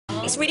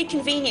It's really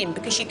convenient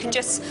because you can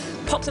just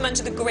pop them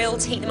under the grill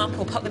to heat them up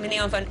or pop them in the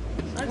oven.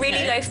 Okay.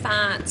 Really low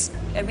fat,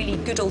 a really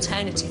good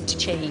alternative to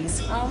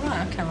cheese. Oh,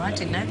 right, OK, well, I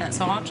didn't know that,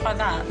 so I'll try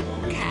that.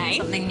 OK.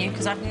 Something new,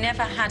 because I've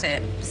never had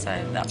it, so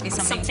that'll be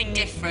something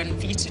different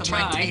for you to for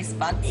try. my taste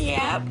buds.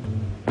 Yeah.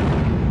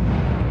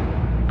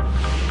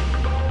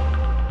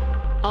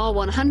 Our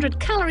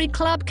 100-calorie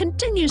club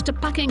continues to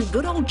pack in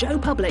good old Joe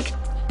Public.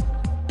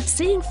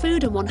 Seeing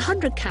food in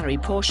 100-calorie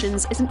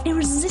portions is an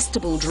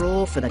irresistible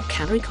draw for the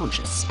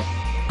calorie-conscious.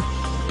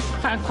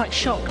 I'm quite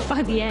shocked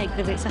by the egg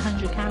that it's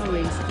 100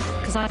 calories,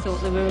 because I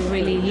thought they were a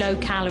really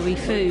low-calorie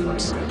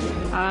food,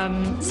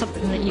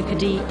 something that you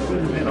could eat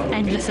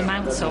endless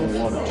amounts of,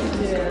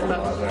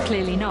 but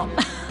clearly not.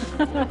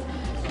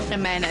 The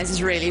mayonnaise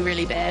is really,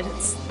 really bad.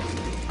 It's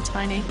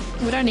tiny.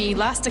 It would only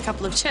last a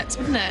couple of chips,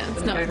 wouldn't it?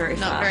 It's not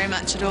very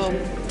much at all.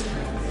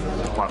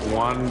 Like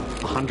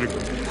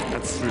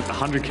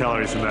 100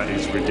 calories in that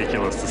is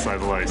ridiculous, to say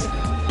the least.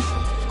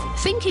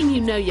 Thinking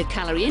you know your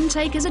calorie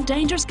intake is a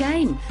dangerous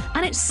game,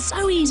 and it's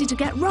so easy to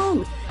get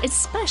wrong,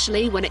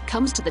 especially when it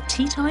comes to the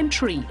tea time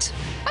treat.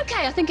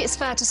 OK, I think it's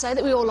fair to say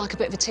that we all like a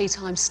bit of a tea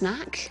time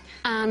snack,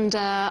 and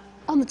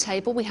on the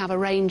table we have a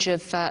range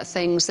of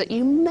things that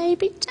you may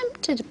be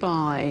tempted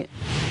by.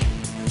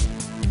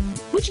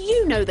 Would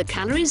you know the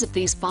calories of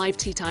these 5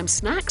 tea time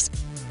snacks?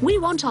 We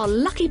want our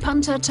lucky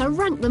punter to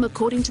rank them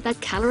according to their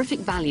calorific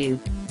value.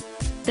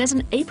 There's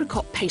an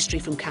apricot pastry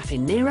from Cafe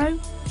Nero,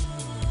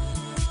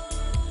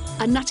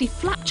 a nutty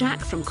flapjack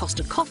from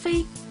Costa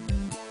Coffee,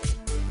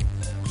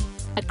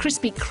 a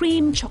Krispy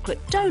Kreme chocolate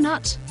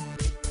donut,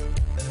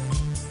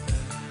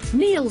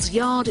 Neal's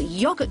Yard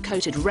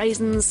yoghurt-coated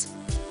raisins,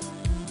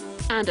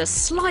 and a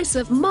slice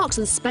of Marks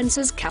 &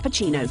 Spencer's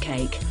cappuccino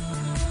cake.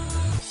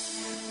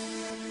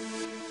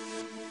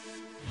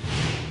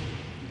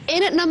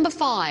 In at number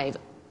 5,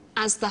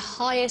 as the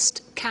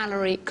highest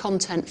calorie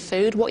content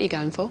food, what are you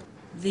going for?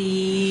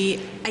 The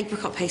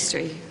apricot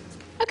pastry.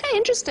 OK,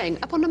 interesting.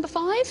 Up on number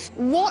 5,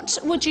 what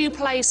would you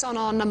place on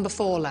our number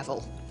 4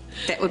 level?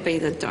 That would be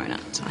the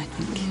donut, I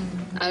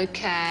think.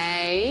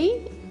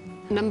 OK.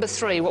 Number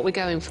 3, what are we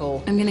going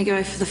for? I'm going to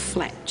go for the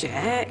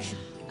flapjack.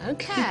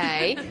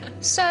 OK.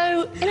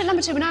 So, in at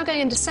number 2, we're now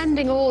going in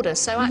descending order.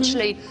 So,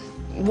 actually,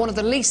 one of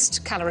the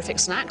least calorific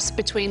snacks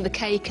between the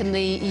cake and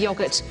the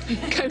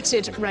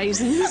yoghurt-coated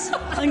raisins.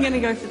 I'm going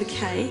to go for the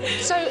cake.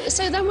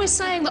 So then we're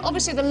saying that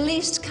obviously the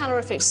least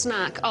calorific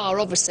snack are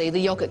obviously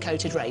the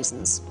yoghurt-coated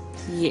raisins.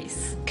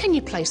 Yes. Can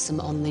you place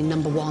them on the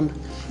number 1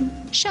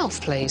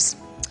 shelf, please?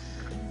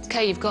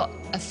 OK, you've got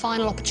a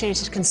final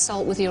opportunity to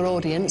consult with your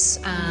audience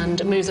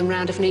and move them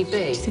round if need be.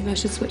 Do you think I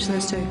should switch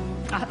those two?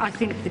 I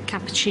think the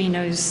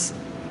cappuccino's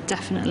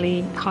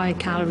definitely higher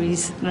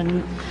calories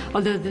than...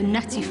 Although the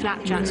nutty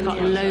flapjack's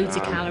got loads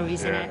of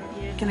calories in it.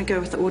 Going to go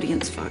with the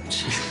audience vote.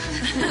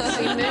 So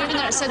you're moving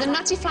that. So the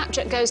nutty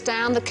flapjack goes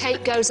down, the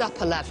cake goes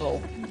up a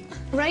level.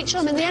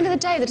 Rachel, I mean, at the end of the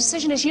day, the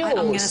decision is yours.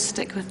 I'm going to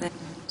stick with it.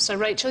 So,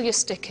 Rachel, you're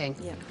sticking?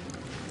 Yeah.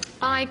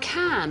 I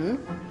can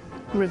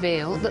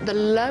reveal that the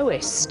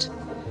lowest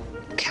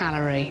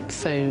calorie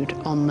food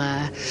on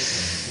there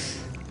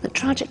that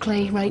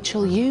tragically,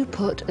 Rachel, you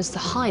put as the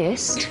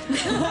highest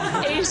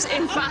is,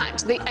 in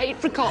fact, the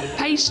apricot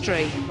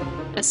pastry.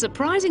 A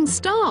surprising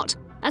start,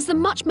 as the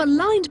much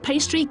maligned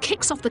pastry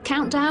kicks off the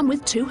countdown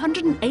with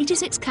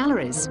 286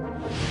 calories.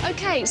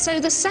 OK, so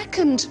the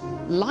second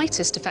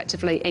lightest,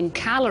 effectively, in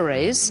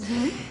calories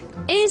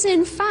is,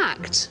 in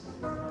fact,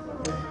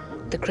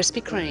 the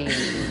Krispy Kreme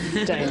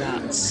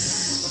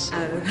donuts.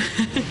 Oh.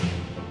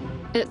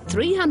 At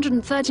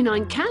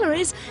 339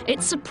 calories,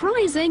 it's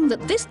surprising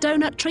that this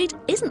donut treat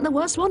isn't the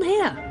worst one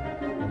here.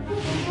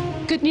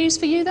 Good news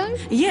for you, though?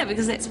 Yeah,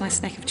 because that's my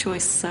snack of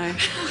choice, so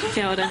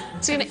kia ora.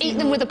 So you're going to eat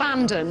them with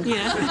abandon?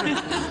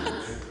 Yeah.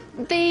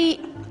 The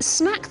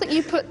snack that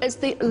you put as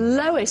the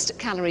lowest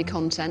calorie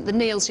content, the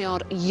Neal's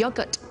Yard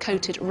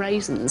yoghurt-coated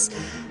raisins,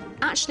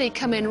 actually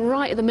come in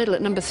right at the middle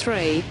at number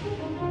 3.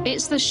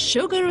 It's the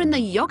sugar in the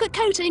yoghurt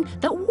coating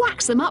that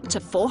whacks them up to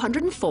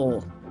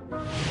 404.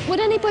 Would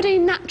anybody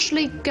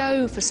naturally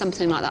go for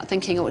something like that,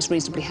 thinking, oh, it's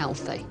reasonably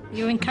healthy?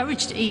 You're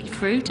encouraged to eat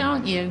fruit,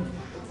 aren't you?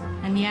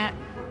 And yet,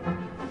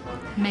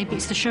 maybe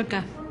it's the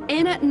sugar.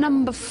 In at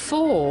number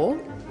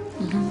 4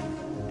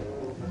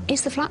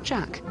 is the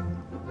flapjack.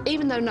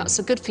 Even though nuts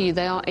are good for you,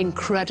 they are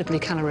incredibly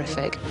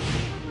calorific.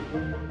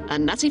 A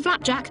nutty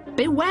flapjack,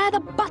 beware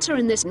the butter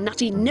in this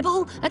nutty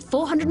nibble at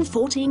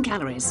 414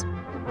 calories.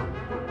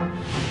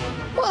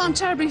 Well, I'm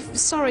terribly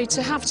sorry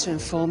to have to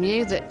inform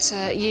you that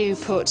you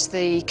put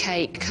the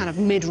cake kind of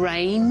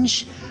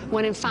mid-range,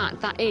 when in fact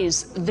that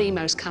is the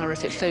most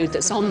calorific food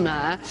that's on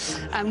there,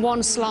 and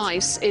one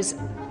slice is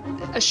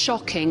a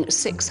shocking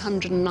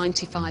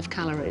 695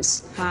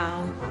 calories.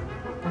 Wow.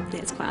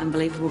 That's quite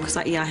unbelievable, because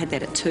I had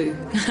that at 2.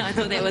 I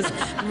thought that was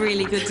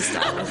really good to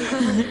start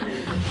with.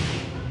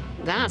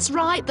 That's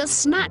right, the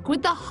snack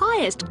with the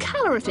highest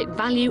calorific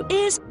value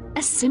is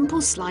a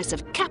simple slice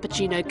of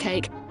cappuccino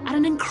cake at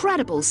an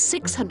incredible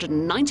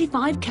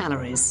 695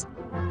 calories.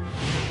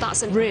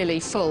 That's a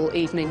really full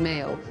evening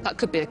meal. That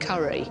could be a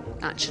curry,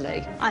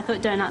 actually. I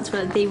thought donuts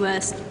were the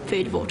worst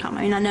food of all time.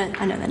 I mean, I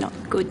know they're not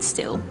good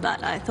still,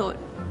 but I thought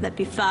they'd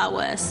be far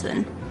worse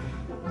than...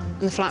 And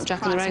the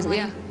flapjack and the raisin,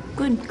 yeah.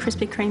 Good.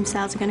 Krispy Kreme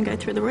sales are going to go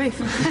through the roof.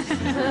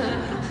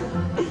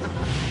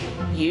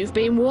 You've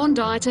been warned,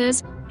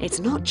 dieters. It's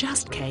not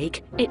just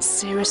cake, it's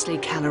seriously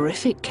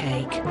calorific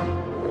cake.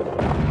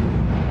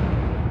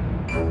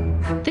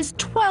 This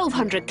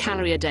 1,200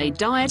 calorie a day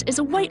diet is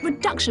a weight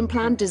reduction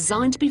plan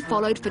designed to be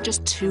followed for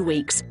just 2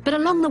 weeks. But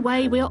along the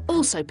way, we are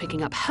also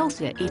picking up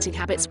healthier eating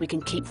habits we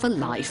can keep for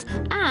life.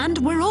 And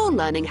we're all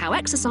learning how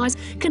exercise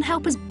can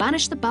help us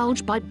banish the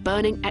bulge by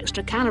burning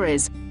extra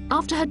calories.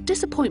 After her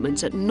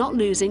disappointment at not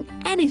losing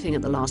anything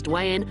at the last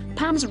weigh-in,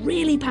 Pam's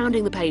really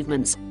pounding the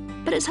pavements.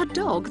 But it's her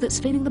dog that's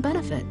feeling the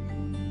benefit.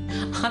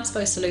 I'm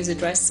supposed to lose a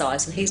dress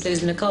size and he's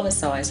losing a collar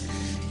size.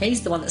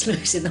 He's the one that's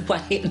losing the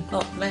weight and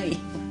not me.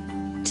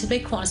 To be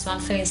quite honest, I'm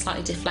feeling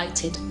slightly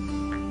deflated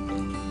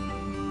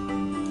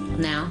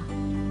now.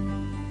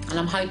 And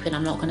I'm hoping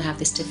I'm not going to have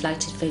this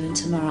deflated feeling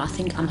tomorrow.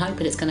 I'm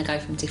hoping it's going to go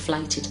from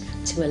deflated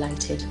to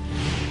elated.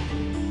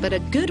 But a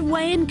good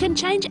weigh-in can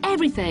change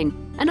everything.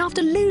 And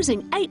after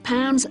losing 8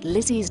 pounds,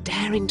 Lizzie's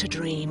daring to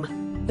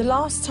dream. The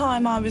last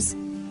time I was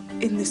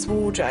in this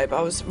wardrobe,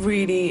 it was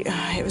really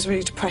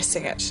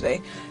depressing,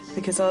 actually,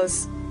 because I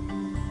was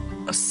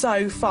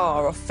so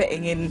far off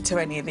fitting into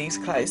any of these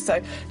clothes.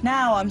 So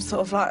now I'm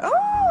sort of like, oh,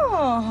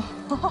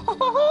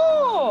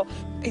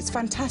 it's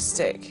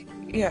fantastic.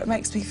 Yeah, it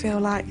makes me feel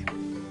like,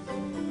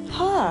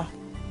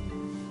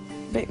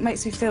 it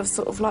makes me feel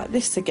sort of like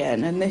this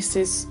again, and this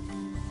is,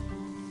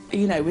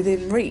 you know,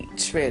 within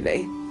reach,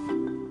 really.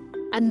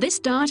 And this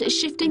diet is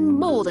shifting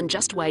more than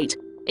just weight.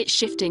 It's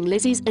shifting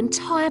Lizzie's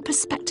entire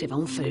perspective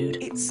on food.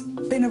 It's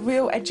been a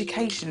real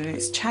education, and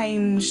it's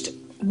changed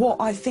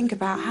what I think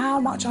about how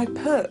much I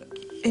put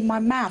in my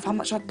mouth, how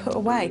much I put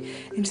away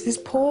into this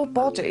poor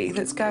body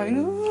that's going,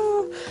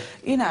 ooh,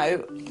 you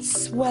know,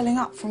 swelling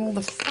up from all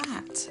the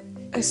fat.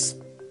 It's,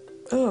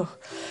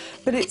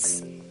 but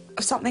it's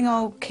something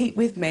I'll keep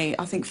with me,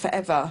 I think,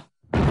 forever.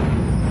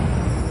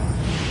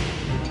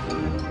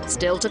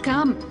 Still to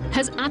come,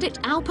 has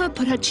addict Alpa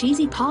put her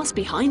cheesy past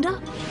behind her?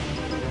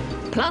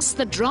 Plus,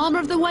 the drama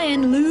of the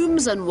weigh-in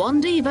looms and one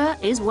diva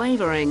is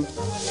wavering.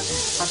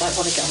 I don't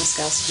want to get on the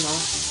scales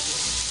tomorrow.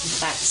 In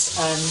fact,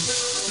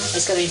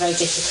 it's going to be very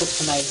difficult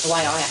for me, the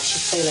way I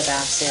actually feel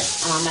about it.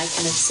 And I'm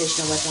making a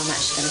decision on whether I'm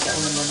actually going to get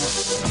on them or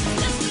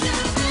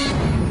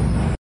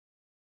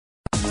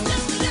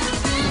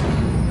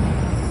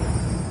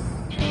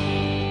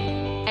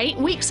not. 8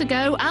 weeks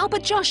ago, Alba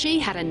Joshi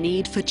had a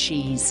need for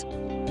cheese.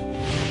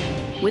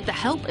 With the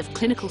help of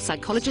clinical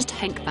psychologist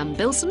Henk van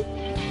Bilsen...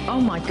 Oh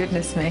my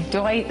goodness me, do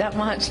I eat that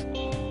much?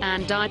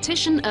 And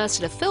dietitian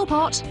Ursula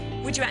Philpott...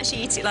 Would you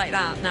actually eat it like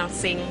that, now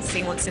seeing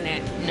what's in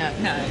it? No.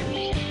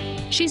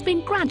 She's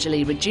been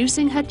gradually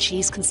reducing her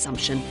cheese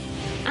consumption.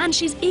 And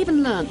she's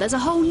even learned there's a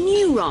whole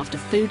new raft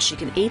of food she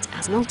can eat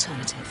as an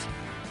alternative.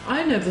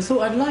 I never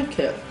thought I'd like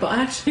it, but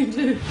I actually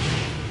do.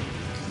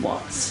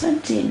 What's for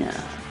dinner?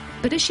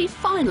 But is she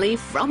finally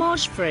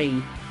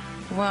fromage-free?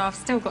 Well, I've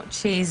still got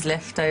cheese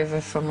left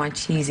over from my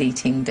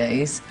cheese-eating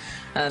days.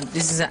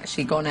 This has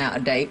actually gone out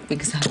of date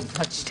because I haven't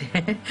touched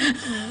it.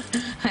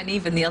 And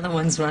even the other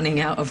one's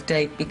running out of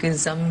date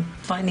because I'm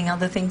finding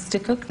other things to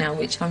cook now,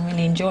 which I'm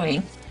really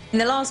enjoying. In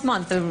the last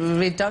month, the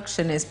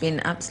reduction has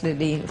been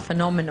absolutely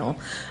phenomenal.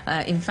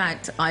 In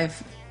fact,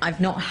 I've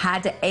not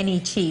had any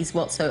cheese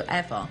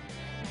whatsoever.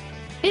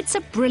 It's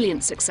a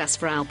brilliant success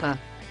for Alpa,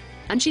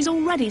 and she's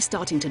already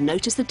starting to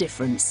notice the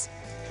difference.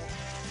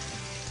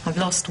 I've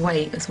lost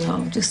weight as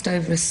well, just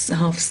over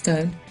half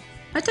stone.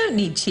 I don't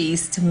need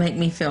cheese to make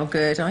me feel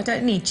good. I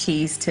don't need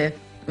cheese to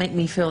make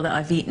me feel that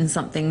I've eaten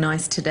something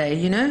nice today,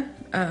 you know?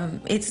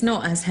 It's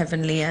not as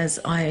heavenly as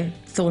I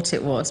thought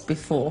it was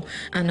before.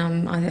 And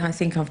I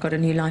think I've got a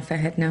new life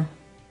ahead now.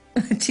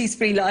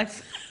 Cheese-free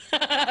life.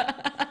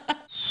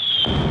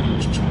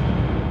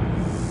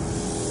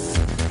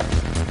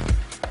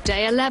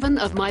 Day 11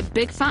 of my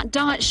Big Fat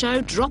Diet Show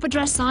Drop a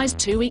Dress Size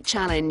 2-week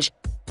challenge.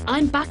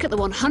 I'm back at the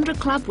 100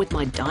 Club with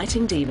my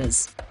dieting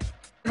divas.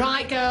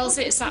 Right, girls,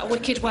 it's that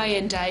wicked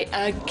weigh-in day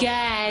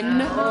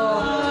again.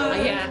 Oh,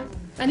 yeah.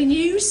 Any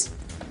news?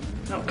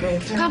 Not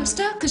good.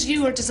 Pamster? Because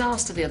you were a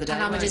disaster the other day.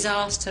 And I'm a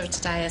disaster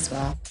today as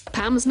well.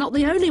 Pam's not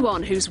the only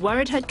one who's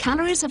worried her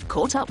calories have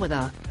caught up with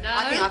her. No.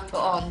 I think I've put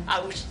on.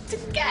 Oh,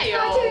 Gail.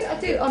 I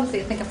do,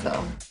 honestly, I think I've put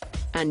on.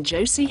 And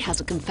Josie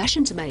has a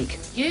confession to make.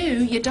 You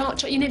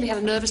nearly had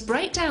a nervous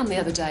breakdown the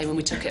other day when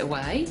we took it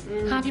away.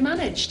 How have you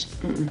managed?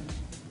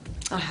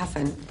 I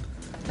haven't.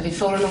 Have you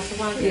fallen off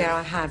the wagon? Yeah,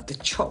 I have. The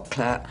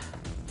chocolate,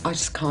 I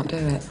just can't do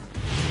it.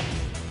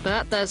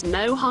 But there's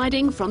no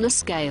hiding from the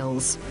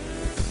scales.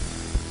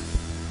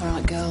 All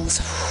right, girls.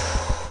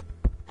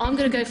 I'm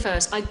going to go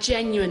first. I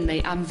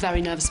genuinely am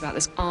very nervous about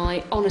this.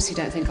 I honestly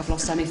don't think I've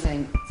lost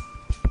anything.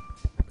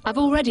 I've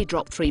already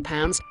dropped 3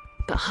 pounds,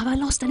 but have I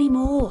lost any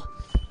more?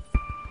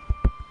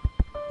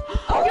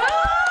 Oh,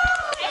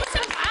 yeah! It's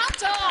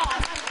about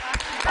on!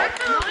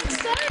 9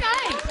 stone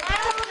 8!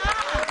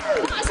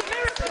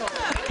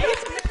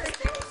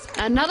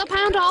 Another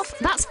pound off.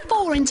 That's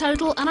 4 in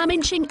total, and I'm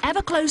inching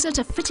ever closer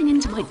to fitting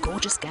into my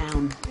gorgeous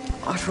gown.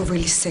 I feel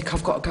really sick.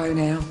 I've got to go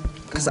now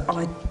because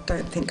I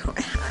don't think I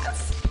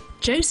have.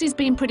 Josie's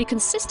been pretty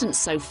consistent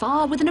so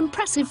far with an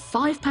impressive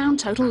 £5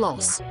 total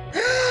loss.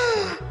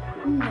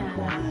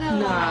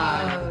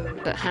 No.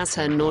 But has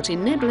her naughty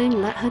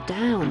nibbling let her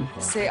down?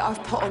 See,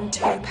 I've put on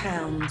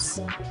 £2.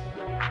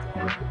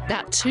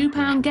 That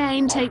 £2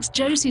 gain takes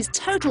Josie's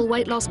total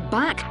weight loss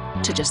back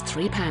to just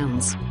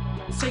 £3.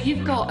 So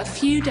you've got a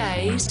few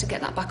days to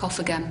get that back off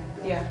again.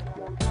 Yeah.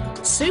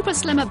 Super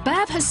slimmer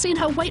Bev has seen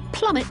her weight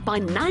plummet by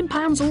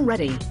 £9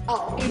 already.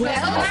 Oh,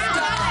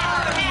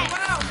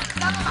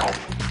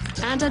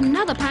 And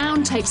another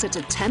pound takes her to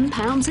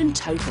 £10 in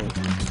total.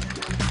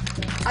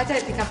 I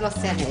don't think I've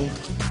lost any.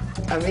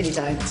 I really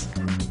don't.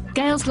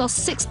 Gail's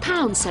lost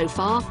 £6 so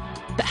far,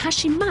 but has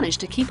she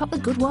managed to keep up the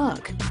good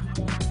work?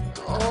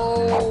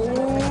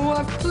 Oh,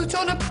 I've put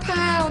on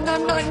 £1.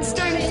 I'm 9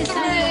 stone 3.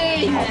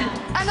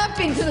 And I've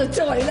been to the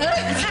toilet.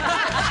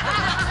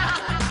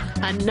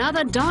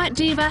 Another diet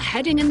diva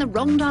heading in the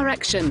wrong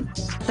direction.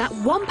 That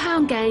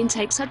 £1 gain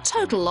takes her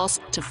total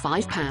loss to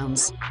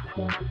 £5.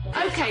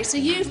 OK, so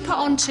you've put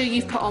on 2,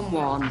 you've put on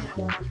 1.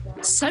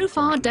 So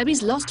far,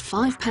 Debbie's lost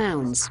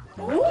 £5.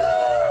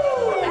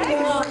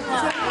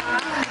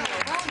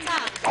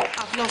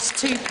 I've lost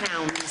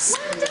 £2.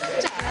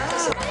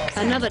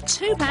 Another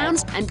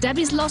 £2, and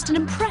Debbie's lost an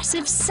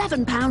impressive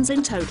 £7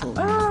 in total.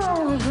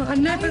 Oh, I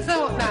never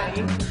thought that.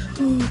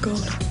 Oh, God.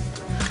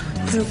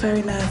 I feel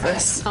very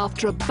nervous.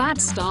 After a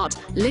bad start,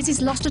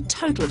 Lizzie's lost a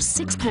total of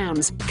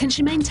 £6. Can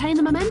she maintain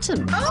the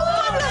momentum?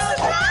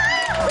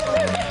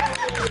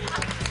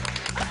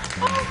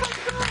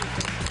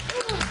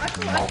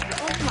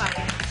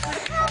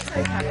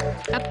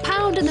 A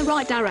pound in the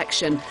right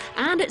direction,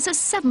 and it's a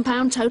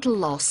 £7 total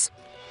loss.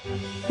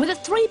 With a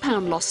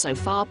 £3 loss so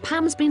far,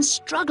 Pam's been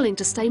struggling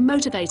to stay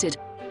motivated,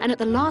 and at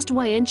the last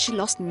weigh-in, she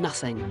lost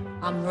nothing.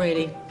 I'm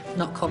really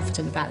not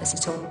confident about this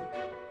at all.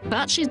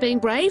 But she's being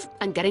brave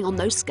and getting on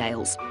those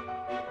scales.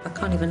 I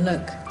can't even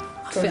look.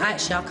 Actually, I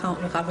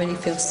can't look. I really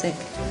feel sick.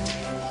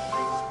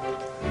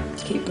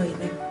 Keep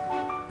breathing.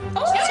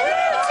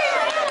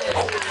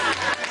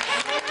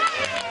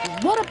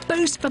 What a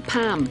boost for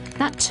Pam.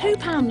 That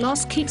 £2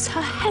 loss keeps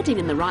her heading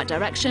in the right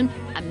direction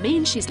and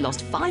means she's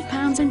lost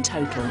 £5 in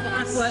total.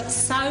 I've worked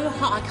so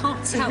hard. I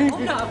can't tell. Oh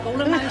no, I'm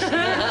all emotional.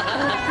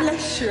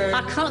 Bless you.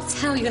 I can't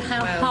tell you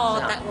how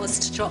hard that was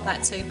to drop that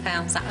 £2.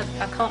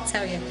 I can't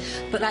tell you.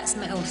 But that's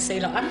metal. See,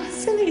 like, I'm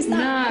silly as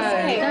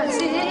that.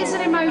 It is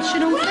an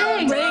emotional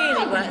thing.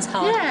 Really worked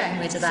hard to get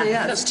rid of that. See,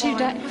 that's 2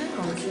 days.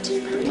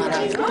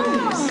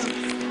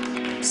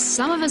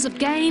 Some of us have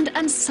gained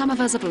and some of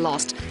us have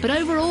lost, but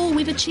overall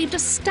we've achieved a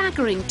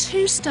staggering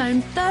 2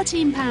 stone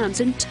 13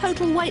 pounds in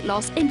total weight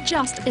loss in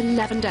just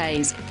 11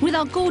 days. With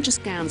our gorgeous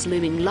gowns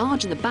looming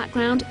large in the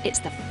background, it's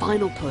the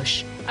final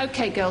push.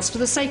 OK, girls, for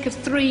the sake of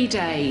 3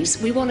 days,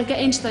 we want to get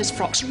into those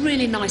frocks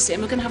really nicely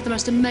and we're going to have the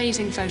most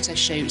amazing photo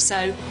shoot.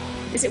 So,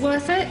 is it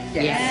worth it?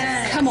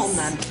 Yes. Come on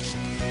then.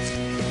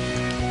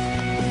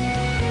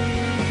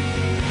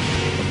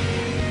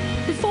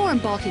 Before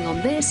embarking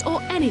on this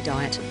or any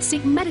diet,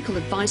 seek medical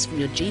advice from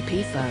your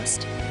GP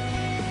first.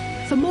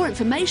 For more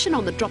information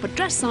on the drop a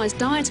dress size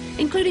diet,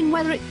 including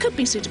whether it could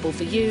be suitable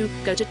for you,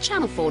 go to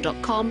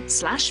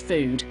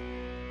channel4.com/food.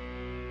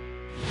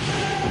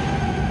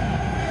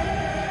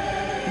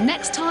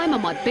 Next time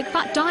on my Big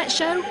Fat Diet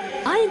Show,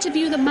 I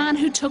interview the man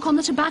who took on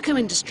the tobacco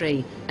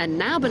industry and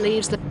now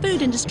believes the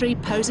food industry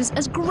poses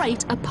as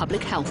great a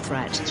public health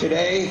threat.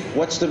 Today,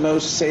 what's the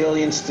most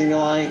salient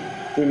stimuli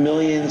for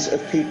millions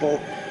of people?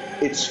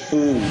 It's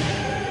food.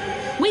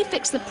 We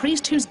fix the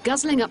priest who's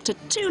guzzling up to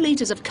 2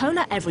 litres of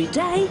cola every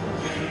day.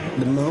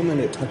 The moment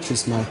it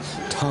touches my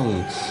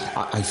tongue,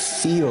 I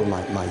feel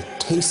my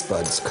taste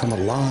buds come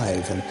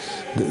alive and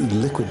the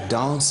liquid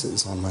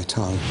dances on my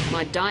tongue.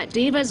 My diet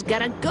divas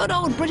get a good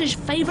old British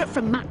favourite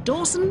from Matt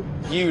Dawson.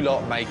 You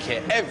lot make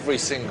it every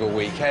single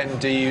weekend,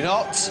 do you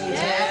not?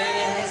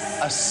 Yes!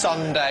 A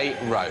Sunday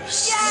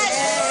roast.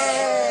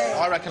 Yes!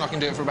 I reckon I can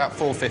do it for about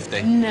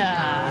 £4.50. No.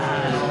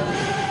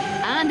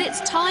 And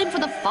it's time for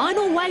the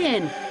final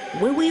weigh-in,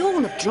 where we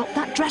all have dropped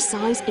that dress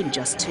size in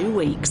just 2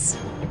 weeks.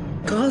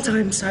 God,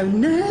 I'm so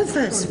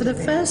nervous for the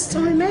first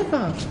time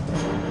ever.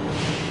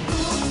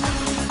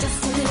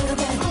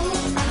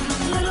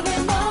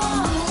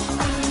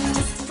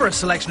 For a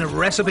selection of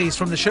recipes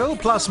from the show,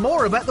 plus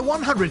more about the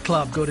 100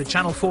 Club, go to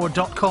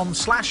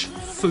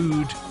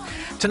channel4.com/food.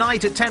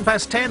 Tonight at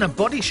 10:10, a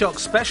Body Shock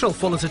special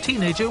full as a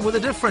teenager with a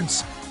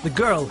difference. The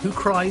girl who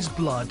cries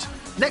blood.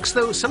 Next,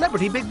 though,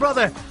 Celebrity Big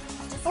Brother.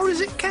 Or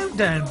is it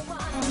Countdown?